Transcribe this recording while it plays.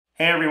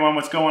Hey everyone,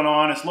 what's going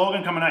on? It's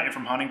Logan coming at you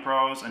from Hunting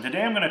Pros, and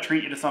today I'm going to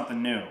treat you to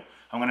something new.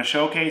 I'm going to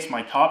showcase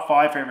my top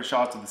 5 favorite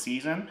shots of the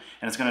season,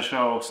 and it's going to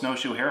show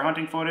snowshoe hare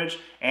hunting footage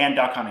and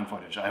duck hunting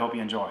footage. I hope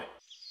you enjoy.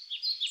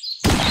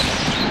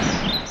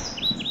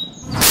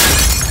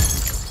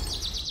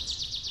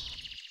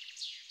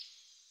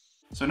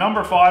 So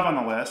number 5 on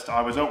the list,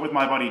 I was out with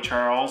my buddy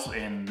Charles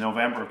in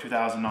November of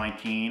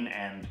 2019,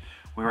 and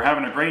we were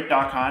having a great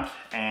duck hunt,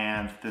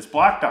 and this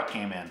black duck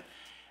came in.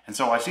 And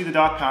so I see the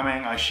duck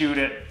coming, I shoot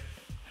it,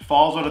 it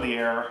falls out of the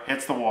air,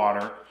 hits the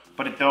water,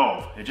 but it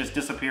dove. It just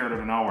disappeared out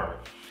of nowhere.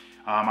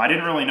 I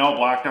didn't really know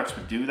black ducks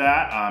would do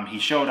that. He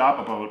showed up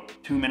about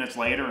 2 minutes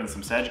later in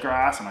some sedge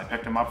grass, and I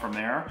picked him up from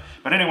there.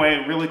 But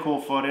anyway, really cool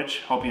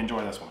footage. Hope you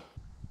enjoy this one.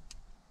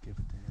 Give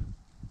it to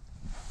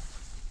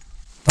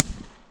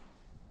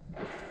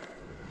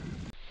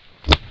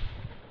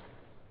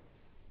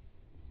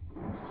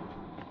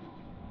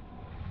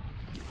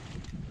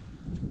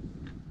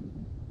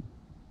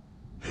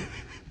him.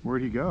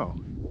 Where'd he go?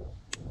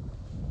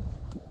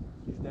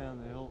 He's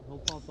down there.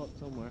 He'll pop up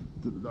somewhere.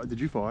 Did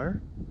you fire?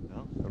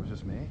 No. That was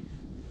just me.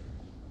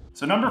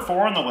 So number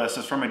 4 on the list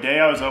is from a day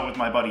I was out with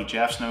my buddy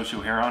Jeff snowshoe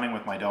hare hunting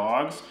with my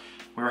dogs.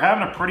 We were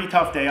having a pretty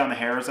tough day on the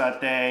hares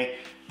that day.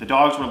 The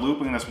dogs were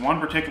looping this one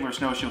particular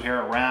snowshoe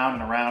hare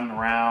around and around and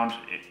around.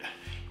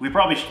 We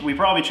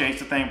probably chased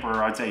the thing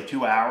for, I'd say,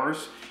 2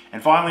 hours.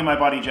 And finally my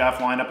buddy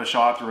Jeff lined up a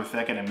shot through a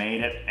thicket and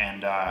made it,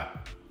 and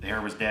the hare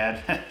was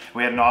dead.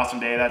 We had an awesome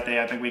day that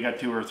day. I think we got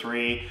 2 or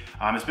 3.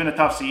 It's been a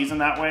tough season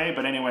that way,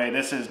 but anyway,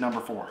 this is number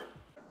 4.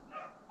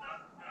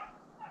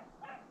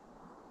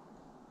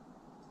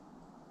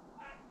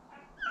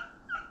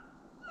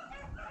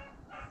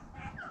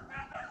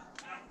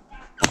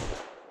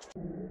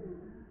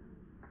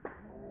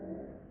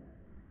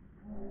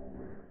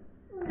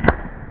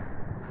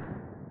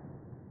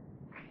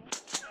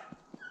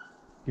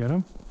 Get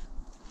him?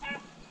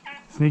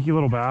 Sneaky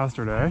little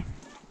bastard, eh?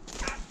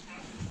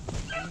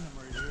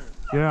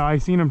 Yeah, I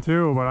seen him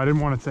too, but I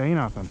didn't want to say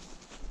nothing.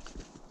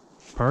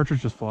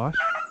 Partridge just flushed.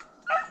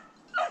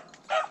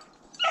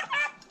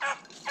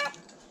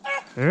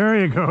 There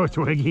you go,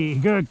 Twiggy.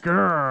 Good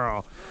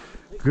girl.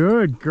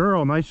 Good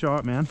girl. Nice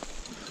shot, man.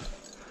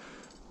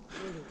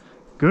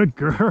 Good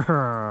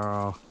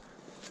girl.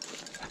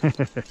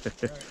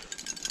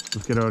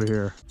 Let's get out of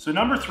here. So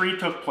number 3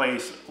 took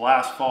place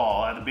last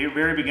fall at the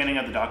very beginning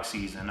of the duck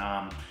season.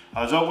 I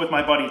was out with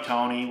my buddy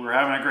Tony. We were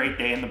having a great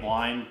day in the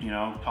blind, you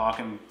know,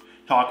 talking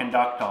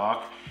duck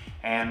talk.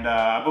 And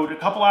about a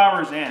couple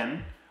hours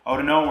in, out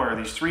of nowhere,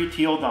 these 3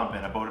 teal dump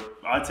in about,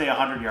 I'd say,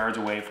 100 yards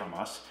away from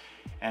us.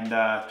 And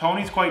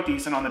Tony's quite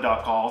decent on the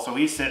duck call, so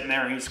he's sitting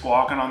there, he's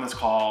squawking on this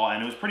call,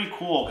 and it was pretty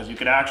cool because you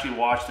could actually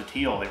watch the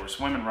teal. They were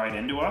swimming right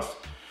into us.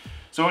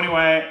 So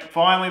anyway,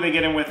 finally they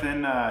get in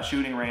within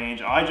shooting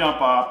range. I jump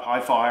up,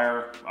 I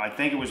fire. I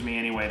think it was me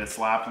anyway that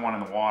slapped one in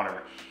the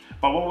water.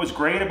 But what was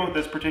great about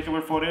this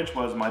particular footage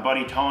was my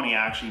buddy Tony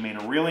actually made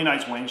a really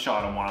nice wing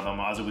shot on one of them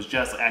as it was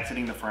just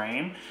exiting the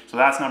frame. So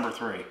that's number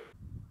 3.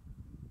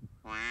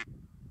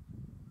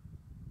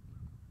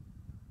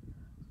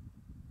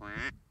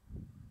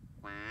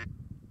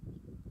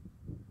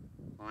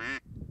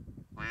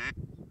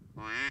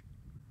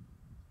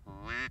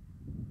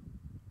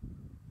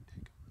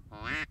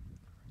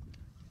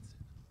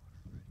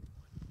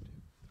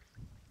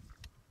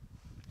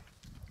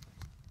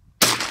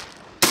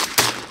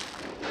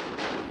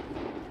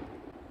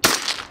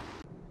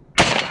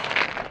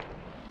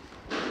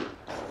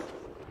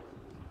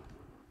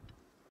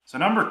 So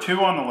number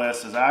 2 on the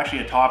list is actually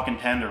a top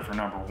contender for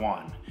number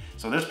 1.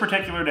 So this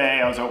particular day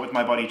I was out with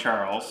my buddy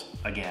Charles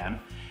again,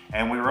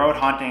 and we were out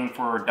hunting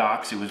for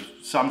ducks. It was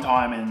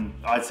sometime in,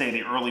 I'd say,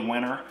 the early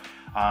winter.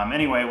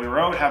 Anyway, we were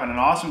out having an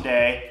awesome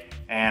day,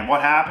 and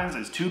what happens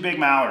is 2 big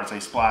mallards, they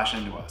splash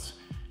into us.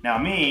 Now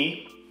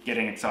me,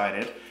 getting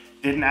excited,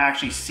 didn't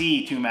actually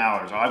see 2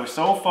 mallards. I was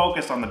so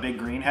focused on the big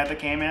greenhead that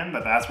came in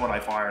that that's what I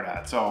fired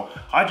at. So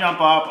I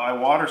jump up, I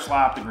water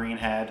slap the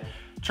greenhead.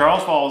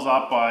 Charles follows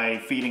up by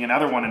feeding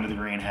another one into the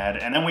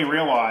greenhead, and then we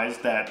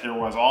realized that there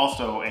was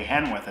also a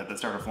hen with it that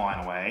started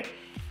flying away.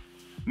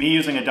 Me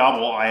using a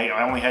double, I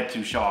only had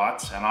 2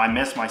 shots, and I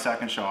missed my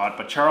second shot,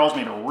 but Charles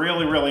made a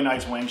really, really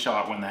nice wing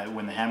shot when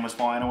the hen was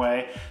flying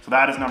away. So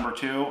that is number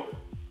 2,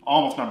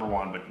 almost number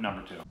 1, but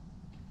number 2.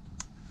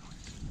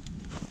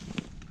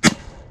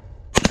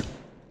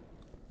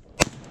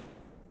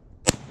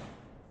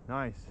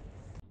 Nice.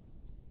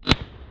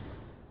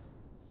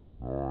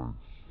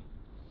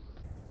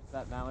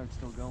 That mallard's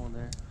still going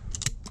there.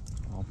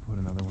 I'll put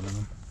another one in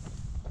them.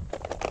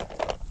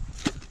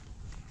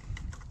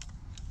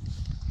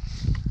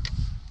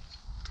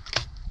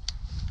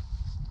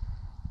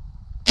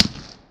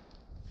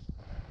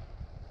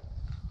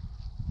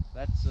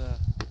 That's a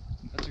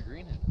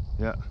greenhead.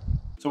 Yeah.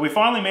 So we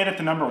finally made it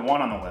to number 1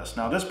 on the list.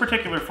 Now this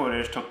particular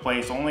footage took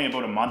place only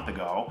about a month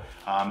ago.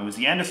 It was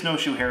the end of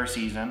snowshoe hare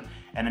season,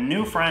 and a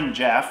new friend,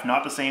 Jeff,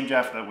 not the same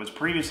Jeff that was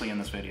previously in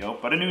this video,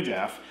 but a new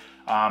Jeff,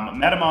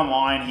 met him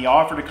online. He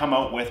offered to come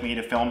out with me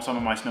to film some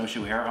of my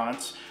snowshoe hare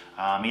hunts.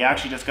 He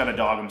actually just got a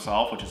dog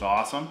himself, which is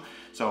awesome.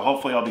 So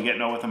hopefully I'll be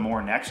getting out with him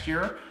more next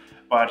year.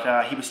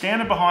 But he was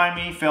standing behind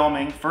me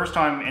filming, first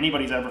time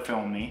anybody's ever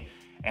filmed me.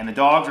 And the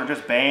dogs are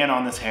just baying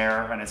on this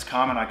hare, and it's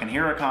coming, I can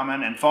hear it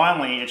coming. And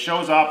finally it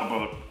shows up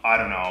about, I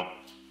don't know,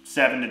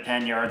 7 to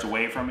 10 yards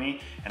away from me,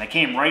 and it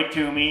came right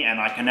to me, and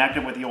I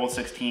connected with the old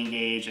 16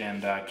 gauge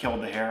and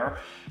killed the hare.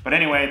 But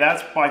anyway,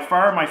 that's by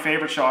far my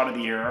favorite shot of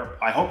the year.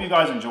 I hope you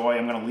guys enjoy.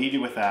 I'm going to leave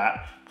you with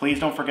that. Please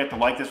don't forget to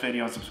like this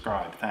video and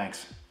subscribe.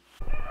 Thanks.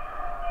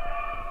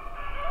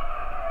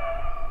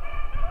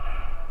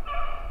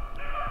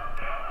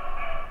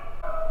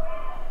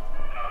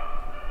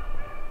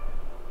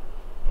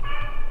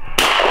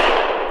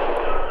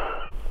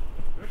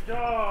 Good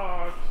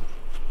dogs.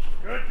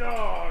 Good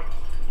dogs.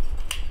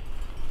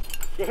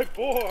 Good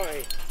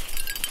boy.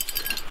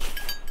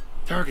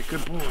 Target,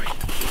 good boy.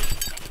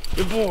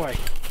 Good boy.